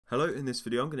Hello, in this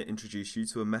video I'm going to introduce you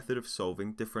to a method of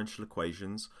solving differential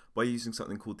equations by using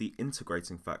something called the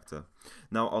integrating factor.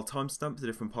 Now I'll timestamp the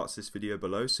different parts of this video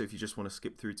below, so if you just want to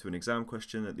skip through to an exam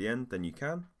question at the end, then you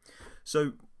can.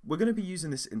 So we're going to be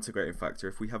using this integrating factor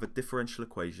if we have a differential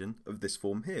equation of this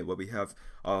form here, where we have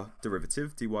our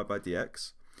derivative dy by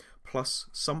dx plus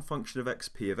some function of x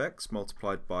p of x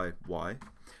multiplied by y,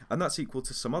 and that's equal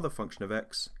to some other function of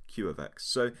x q of x.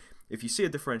 So if you see a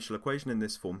differential equation in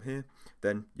this form here,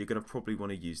 then you're going to probably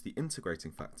want to use the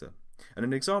integrating factor. And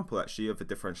an example actually of a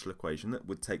differential equation that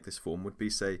would take this form would be,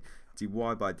 say, dy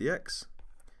by dx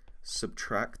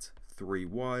subtract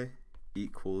 3y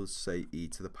equals, say, e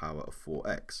to the power of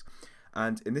 4x.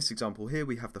 And in this example here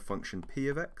we have the function p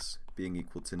of x being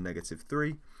equal to negative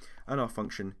 3 and our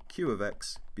function q of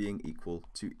x being equal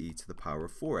to e to the power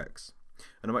of 4x.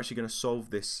 And I'm actually going to solve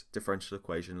this differential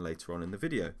equation later on in the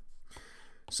video.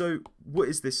 So what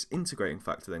is this integrating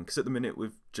factor then? Because at the minute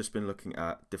we've just been looking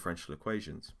at differential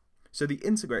equations. So the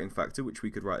integrating factor, which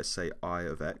we could write as, say, I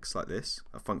of x, like this,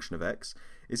 a function of x,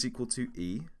 is equal to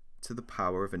e to the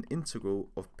power of an integral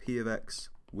of p of x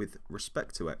with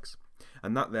respect to x.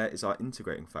 And that there is our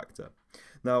integrating factor.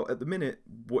 Now at the minute,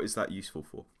 what is that useful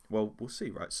for? Well, we'll see,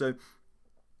 right? So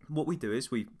what we do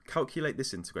is we calculate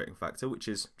this integrating factor, which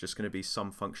is just going to be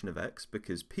some function of x,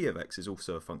 because p of x is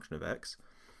also a function of x.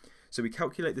 So we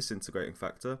calculate this integrating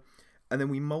factor, and then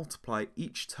we multiply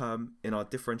each term in our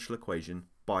differential equation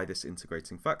by this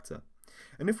integrating factor.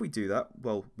 And if we do that,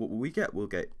 well, what will we get? We'll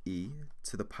get e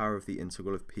to the power of the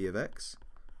integral of p of x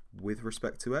with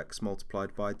respect to x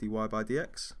multiplied by dy by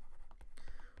dx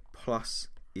plus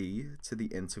e to the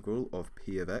integral of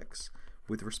p of x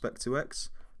with respect to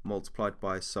x multiplied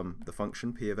by the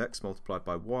function p of x multiplied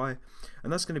by y,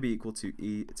 and that's going to be equal to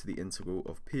e to the integral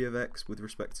of p of x with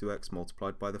respect to x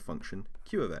multiplied by the function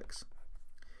q of x.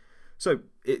 So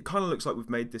it kind of looks like we've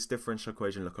made this differential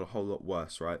equation look a whole lot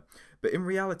worse, right? But in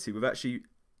reality we've actually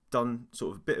done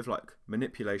sort of a bit of like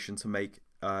manipulation to make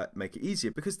it easier,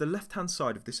 because the left hand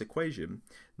side of this equation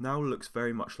now looks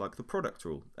very much like the product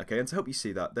rule. Okay, and to help you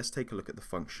see that, let's take a look at the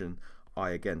function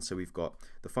I again. So we've got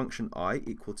the function I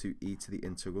equal to e to the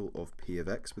integral of p of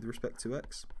x with respect to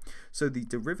x. So the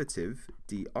derivative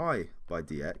di by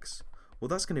dx, well,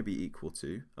 that's going to be equal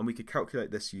to, and we could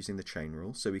calculate this using the chain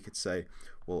rule. So we could say,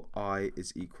 well, I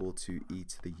is equal to e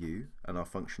to the u, and our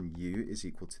function u is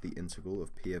equal to the integral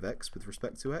of p of x with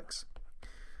respect to x.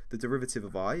 The derivative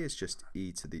of I is just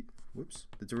e to the,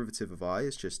 the derivative of I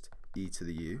is just e to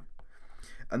the u.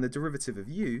 And the derivative of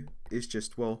u is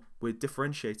just, well, we're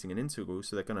differentiating an integral,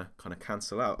 so they're going to kind of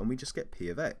cancel out, and we just get p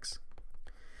of x.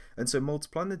 And so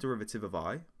multiplying the derivative of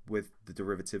I with the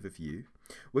derivative of u,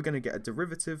 we're going to get a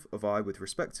derivative of I with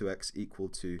respect to x equal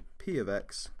to p of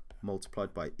x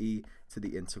multiplied by e to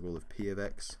the integral of p of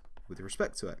x with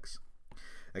respect to x.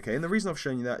 Okay, and the reason I've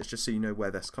shown you that is just so you know where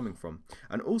that's coming from.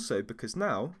 And also because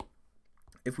now,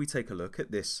 if we take a look at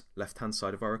this left-hand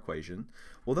side of our equation,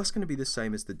 well, that's going to be the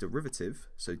same as the derivative,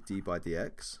 so d by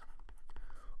dx,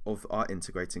 of our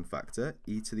integrating factor,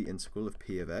 e to the integral of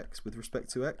p of x with respect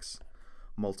to x,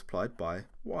 multiplied by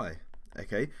y.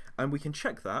 Okay, and we can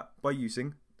check that by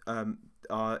using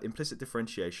our implicit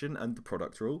differentiation and the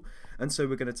product rule. And so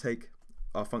we're going to take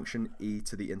our function e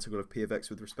to the integral of p of x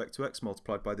with respect to x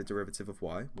multiplied by the derivative of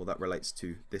y. Well, that relates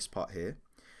to this part here.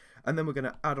 And then we're going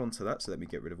to add on to that, so let me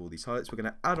get rid of all these highlights. We're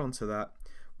going to add on to that,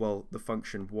 well, the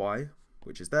function y,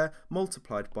 which is there,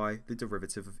 multiplied by the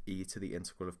derivative of e to the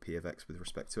integral of p of x with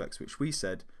respect to x, which we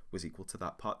said was equal to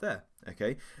that part there.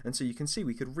 Okay, and so you can see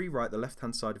we could rewrite the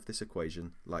left-hand side of this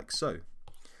equation like so.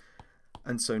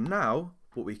 And so now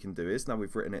what we can do is, now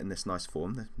we've written it in this nice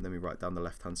form, then we write down the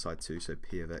left-hand side too, so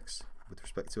p of x with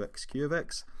respect to x q of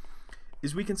x,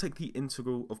 is we can take the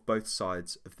integral of both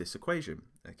sides of this equation.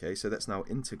 Okay, so let's now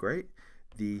integrate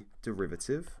the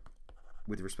derivative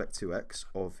with respect to x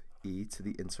of e to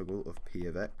the integral of p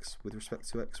of x with respect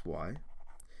to xy,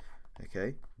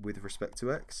 okay, with respect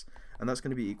to x, and that's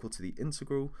going to be equal to the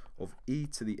integral of e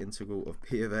to the integral of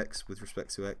p of x with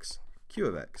respect to x q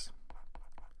of x.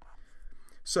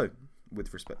 So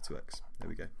with respect to x, there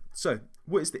we go. So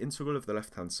what is the integral of the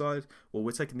left hand side? Well,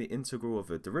 we're taking the integral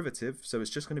of a derivative, so it's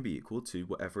just going to be equal to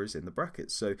whatever is in the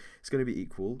brackets. So it's going to be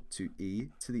equal to e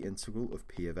to the integral of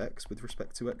p of x with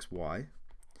respect to xy,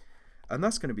 and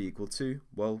that's going to be equal to,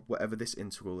 well, whatever this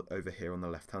integral over here on the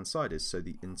left hand side is, so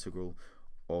the integral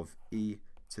of e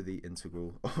to the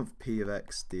integral of p of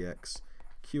x dx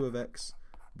q of x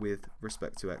with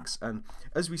respect to x. And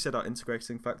as we said, our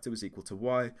integrating factor was equal to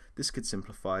y. This could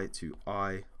simplify to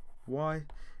I y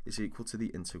is equal to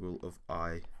the integral of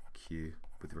I q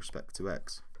with respect to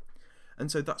x. And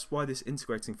so that's why this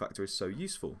integrating factor is so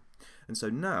useful. And so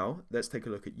now let's take a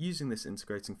look at using this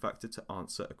integrating factor to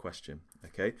answer a question.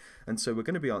 Okay, and so we're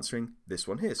going to be answering this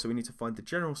one here. So we need to find the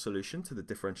general solution to the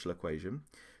differential equation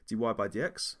dy by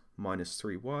dx minus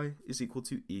 3y is equal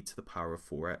to e to the power of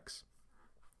 4x.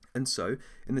 And so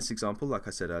in this example, like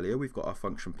I said earlier, we've got our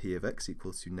function p of x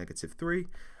equals to negative 3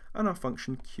 and our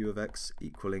function q of x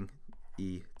equaling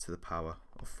e to the power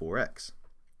of 4x.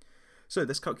 So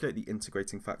let's calculate the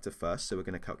integrating factor first. So we're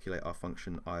going to calculate our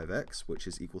function I of x, which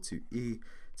is equal to e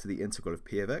to the integral of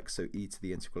p of x, so e to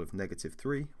the integral of negative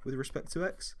 3 with respect to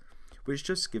x, which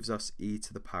just gives us e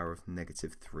to the power of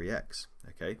negative 3x.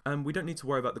 Okay, and we don't need to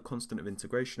worry about the constant of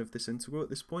integration of this integral at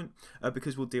this point,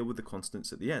 because we'll deal with the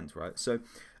constants at the end, right? So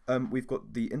we've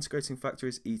got the integrating factor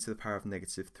is e to the power of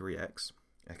negative 3x.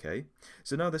 Okay,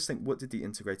 so now let's think, what did the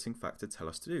integrating factor tell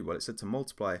us to do? Well, it said to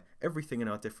multiply everything in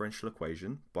our differential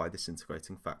equation by this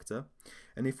integrating factor,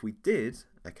 and if we did,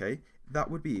 okay,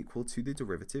 that would be equal to the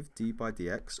derivative d by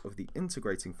dx of the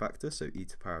integrating factor, so e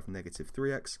to the power of negative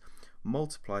 3x,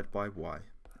 multiplied by y,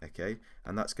 okay,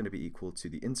 and that's going to be equal to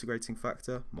the integrating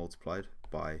factor multiplied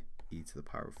by e to the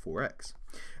power of 4x.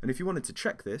 And if you wanted to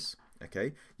check this,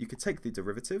 okay, you could take the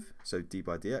derivative, so d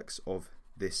by dx of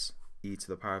this e to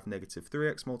the power of negative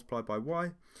 3x multiplied by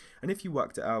y, and if you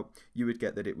worked it out, you would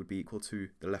get that it would be equal to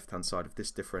the left hand side of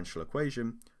this differential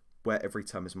equation, where every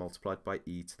term is multiplied by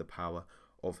e to the power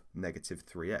of negative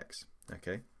 3x,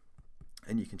 okay,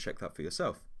 and you can check that for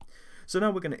yourself. So now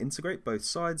we're going to integrate both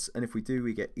sides, and if we do,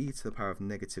 we get e to the power of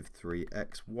negative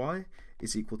 3xy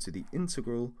is equal to the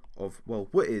integral of, well,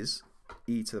 what is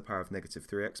e to the power of negative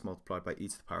 3x multiplied by e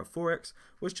to the power of 4x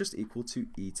was just equal to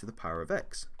e to the power of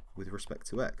x with respect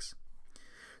to x.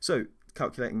 So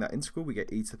calculating that integral, we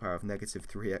get e to the power of negative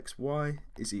 3xy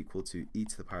is equal to e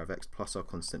to the power of x plus our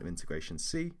constant of integration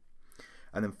c.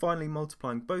 And then finally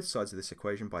multiplying both sides of this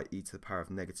equation by e to the power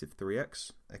of negative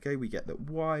 3x, okay, we get that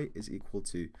y is equal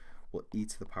to, well, e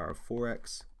to the power of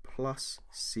 4x plus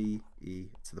c e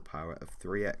to the power of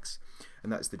 3x.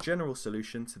 And that's the general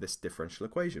solution to this differential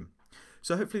equation.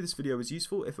 So hopefully this video was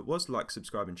useful. If it was, like,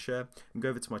 subscribe and share, and go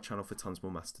over to my channel for tons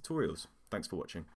more maths tutorials. Thanks for watching.